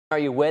Are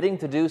you waiting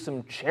to do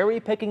some cherry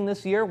picking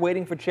this year,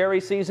 waiting for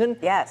cherry season?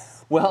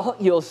 Yes. Well,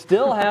 you'll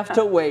still have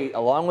to wait,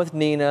 along with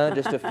Nina,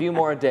 just a few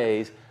more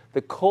days.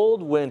 The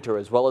cold winter,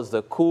 as well as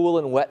the cool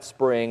and wet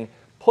spring,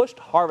 pushed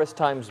harvest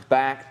times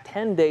back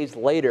 10 days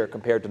later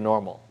compared to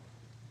normal.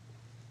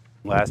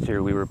 Last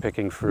year we were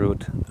picking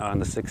fruit on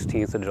the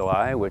 16th of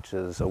July, which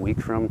is a week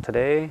from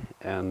today,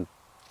 and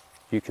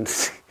you can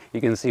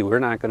see we're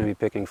not going to be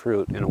picking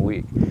fruit in a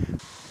week.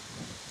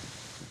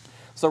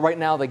 So right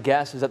now the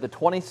guess is that the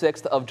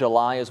 26th of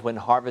July is when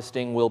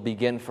harvesting will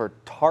begin for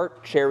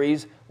tart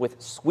cherries, with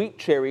sweet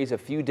cherries a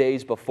few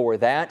days before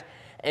that.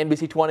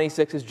 NBC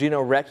 26's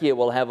Gino Recchia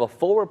will have a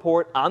full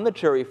report on the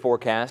cherry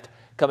forecast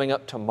coming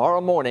up tomorrow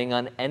morning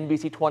on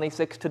NBC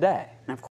 26 Today.